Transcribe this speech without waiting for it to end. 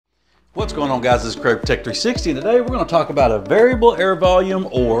What's going on, guys? This is Craig Tech 360, and today we're going to talk about a variable air volume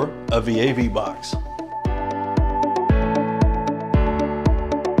or a VAV box.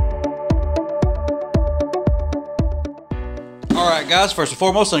 Alright guys, first and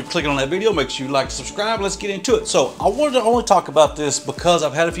foremost, click on that video, make sure you like and subscribe. Let's get into it. So I wanted to only talk about this because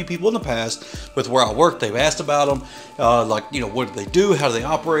I've had a few people in the past with where I work, they've asked about them, what do they do, how do they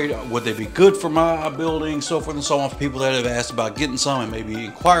operate, would they be good for my building, so forth and so on, for people that have asked about getting some and maybe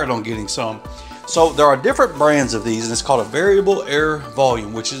inquired on getting some. So there are different brands of these, and it's called a variable air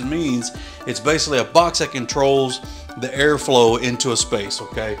volume, which means it's basically a box that controls the airflow into a space.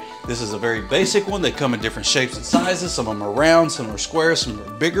 Okay, this is a very basic one. They come in different shapes and sizes. Some of them are round, some are square, some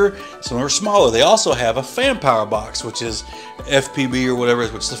are bigger, some are smaller. They also have a fan power box, which is FPB or whatever,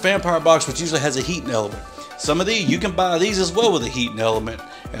 which is the fan power box, which usually has a heating element. Some of these, you can buy these as well with a heating element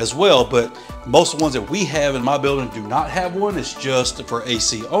as well, but most of the ones that we have in my building do not have one. It's just for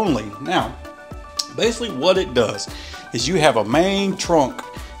AC only. Now, basically what it does is you have a main trunk,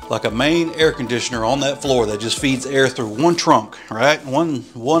 like a main air conditioner on that floor that just feeds air through one trunk, right? One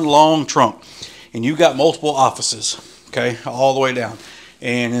long trunk. And you've got multiple offices, okay, all the way down.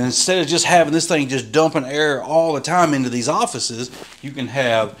 And instead of just having this thing just dumping air all the time into these offices, you can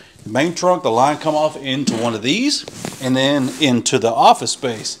have the main trunk, the line come off into one of these and then into the office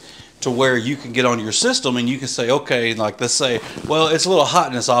space, to where you can get on your system and you can say, okay, like let's say, well, it's a little hot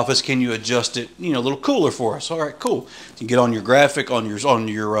in this office. Can you adjust it, a little cooler for us? All right, cool. You get on your graphic on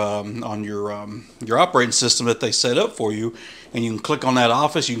your operating system that they set up for you, and you can click on that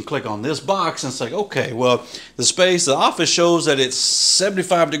office. You can click on this box and say, okay, well, the office shows that it's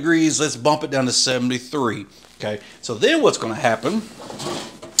 75 degrees. Let's bump it down to 73. Okay, so then what's going to happen?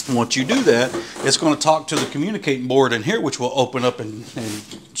 Once you do that, it's going to talk to the communicating board in here, which we'll open up and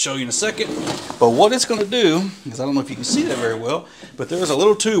show you in a second. But what it's going to do, because I don't know if you can see that very well, but there's a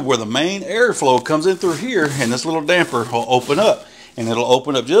little tube where the main airflow comes in through here, and this little damper will open up. And it'll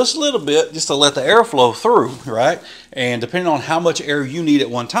open up just a little bit, just to let the air flow through, right? And depending on how much air you need at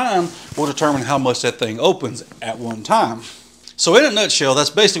one time, will determine how much that thing opens at one time. So in a nutshell,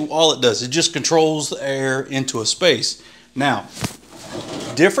 that's basically all it does. It just controls the air into a space. Now,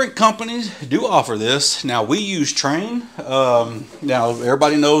 different companies do offer this. Now we use Trane. Now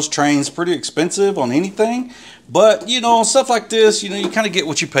everybody knows Trane's pretty expensive on anything, but stuff like this, you kind of get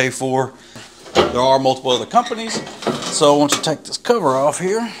what you pay for. There are multiple other companies. So once you take this cover off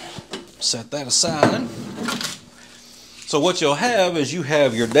here, set that aside. So what you'll have is you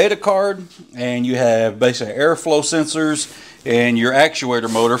have your data card, and you have basically airflow sensors and your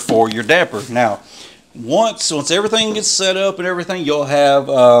actuator motor for your damper. Now, once everything gets set up and everything, you'll have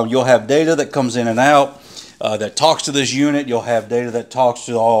data that comes in and out that talks to this unit. You'll have data that talks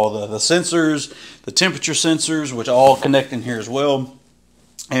to all the sensors, the temperature sensors, which all connect in here as well.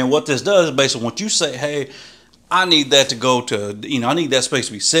 And what this does is basically, once you say, hey, I need that to go to, I need that space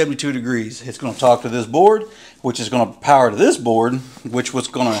to be 72 degrees, it's going to talk to this board, which is going to power to this board, which was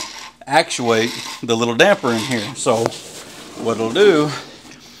going to actuate the little damper in here. So what it'll do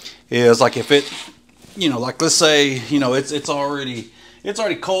is, like, if it, like let's say, it's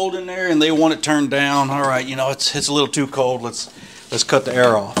already cold in there and they want it turned down. All right, it's a little too cold. Let's cut the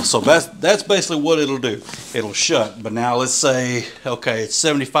air off. So that's basically what it'll do. It'll shut. But now let's say, okay, it's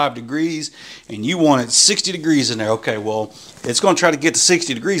 75 degrees and you want it 60 degrees in there. Okay, well, it's going to try to get to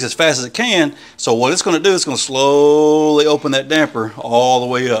 60 degrees as fast as it can. So what it's going to do is it's going to slowly open that damper all the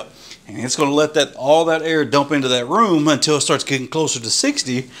way up. And it's going to let all that air dump into that room until it starts getting closer to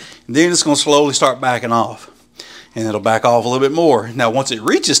 60. And then it's going to slowly start backing off. And it'll back off a little bit more. Now, once it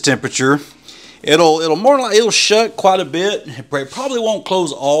reaches temperature, it'll shut quite a bit. It probably won't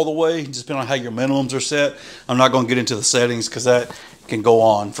close all the way, just depending on how your minimums are set. I'm not going to get into the settings because that can go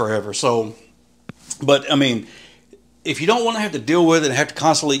on forever. So, but I mean, if you don't want to have to deal with it and have to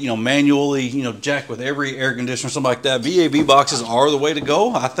constantly, manually, jack with every air conditioner or something like that, VAV boxes are the way to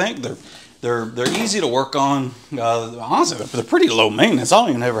go. I think they're easy to work on. Honestly, they're pretty low maintenance. I don't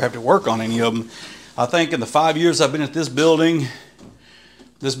even ever have to work on any of them. I think in the 5 years I've been at this building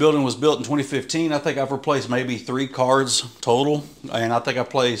was built in 2015. I think I've replaced maybe 3 cards total, and I think I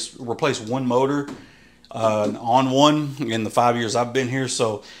replaced one motor on one in the 5 years I've been here.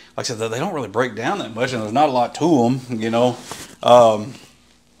 So, like I said, they don't really break down that much, and there's not a lot to them,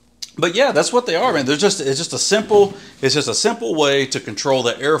 But yeah, that's what they are, man. It's just a simple way to control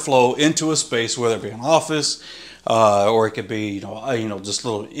the airflow into a space, whether it be an office or it could be just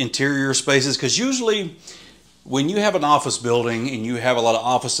little interior spaces. Because usually, when you have an office building and you have a lot of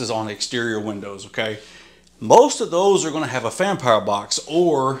offices on exterior windows, okay, most of those are going to have a fan power box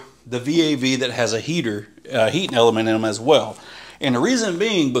or the VAV that has a heating element in them as well. And the reason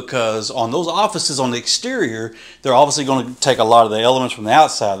being because on those offices on the exterior, they're obviously going to take a lot of the elements from the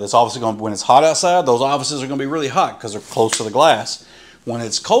outside. That's obviously going to, when it's hot outside, those offices are going to be really hot because they're close to the glass. When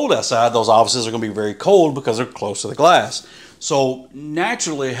it's cold outside, those offices are going to be very cold because they're close to the glass. So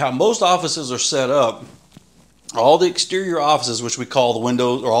naturally, how most offices are set up, all the exterior offices, which we call the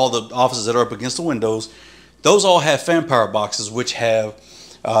windows, or all the offices that are up against the windows, those all have fan power boxes, which have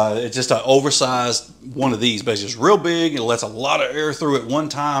it's just an oversized one of these, but it's just real big. It lets a lot of air through at one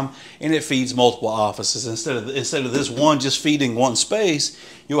time, and it feeds multiple offices. Instead of this one just feeding one space,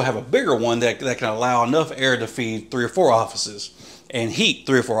 you'll have a bigger one that can allow enough air to feed 3 or 4 offices and heat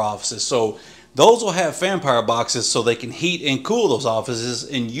 3 or 4 offices. So those will have fan power boxes so they can heat and cool those offices.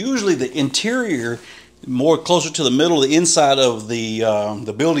 And usually the interior, more closer to the middle, the inside of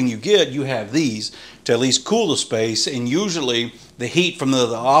the building you have these to at least cool the space. And usually the heat from the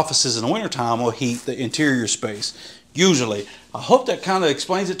offices in the wintertime will heat the interior space. Usually. I hope that kind of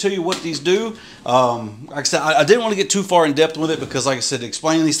explains it to you what these do. Like I said, I didn't want to get too far in depth with it because, like I said,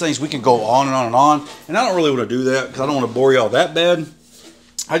 explaining these things, we can go on and on and on. And I don't really want to do that because I don't want to bore y'all that bad.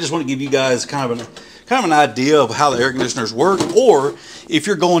 I just want to give you guys kind of an idea of how the air conditioners work, or if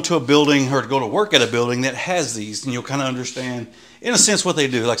you're going to a building or to go to work at a building that has these, and you'll kind of understand in a sense what they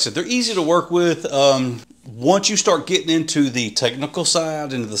do. Like I said, they're easy to work with. Once you start getting into the technical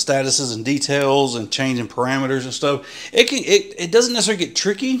side, into the statuses and details and changing parameters and stuff, it doesn't necessarily get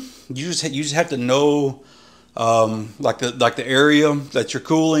tricky. You just have to know like the area that you're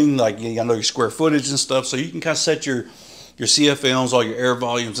cooling, like you gotta know your square footage and stuff, so you can kind of set your CFMs, all your air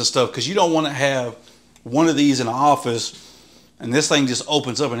volumes and stuff, because you don't want to have one of these in an office and this thing just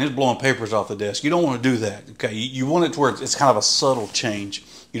opens up and it's blowing papers off the desk. You don't want to do that. Okay, you want it to where it's kind of a subtle change.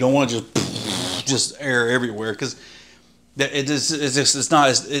 You don't want to just air everywhere, because it's not.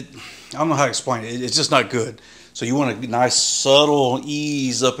 I don't know how to explain it. It's just not good. So you want a nice subtle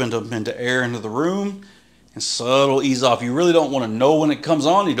ease up into air into the room, and subtle ease off. You really don't want to know when it comes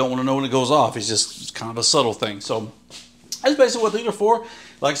on. You don't want to know when it goes off. It's kind of a subtle thing. So that's basically what these are for.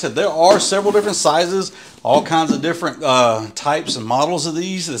 Like I said, there are several different sizes, all kinds of different types and models of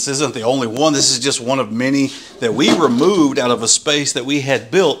these. This isn't the only one. This is just one of many that we removed out of a space that we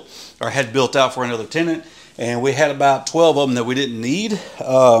had built or had built out for another tenant. And we had about 12 of them that we didn't need.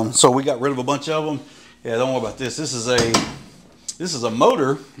 So we got rid of a bunch of them. Yeah, don't worry about this. This is a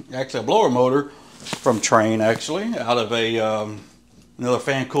motor, actually a blower motor from Train, actually, out of another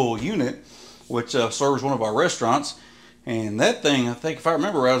fan cool unit, which serves one of our restaurants. And that thing, I think if I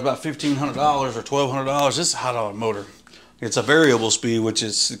remember right, was about $1,500 or $1,200. This is a hot rod motor. It's a variable speed, which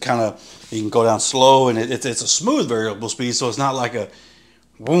is kind of, you can go down slow, and it's a smooth variable speed, so it's not like a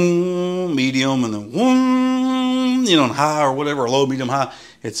boom, medium, and then boom, you know, and high or whatever, or low, medium, high.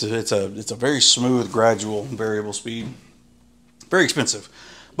 It's a very smooth, gradual variable speed. Very expensive.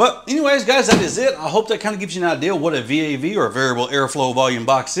 But anyways, guys, that is it. I hope that kind of gives you an idea what a VAV, or a variable airflow volume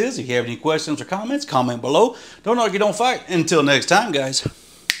box, is. If you have any questions or comments, comment below. Don't argue, don't fight. Until next time, guys.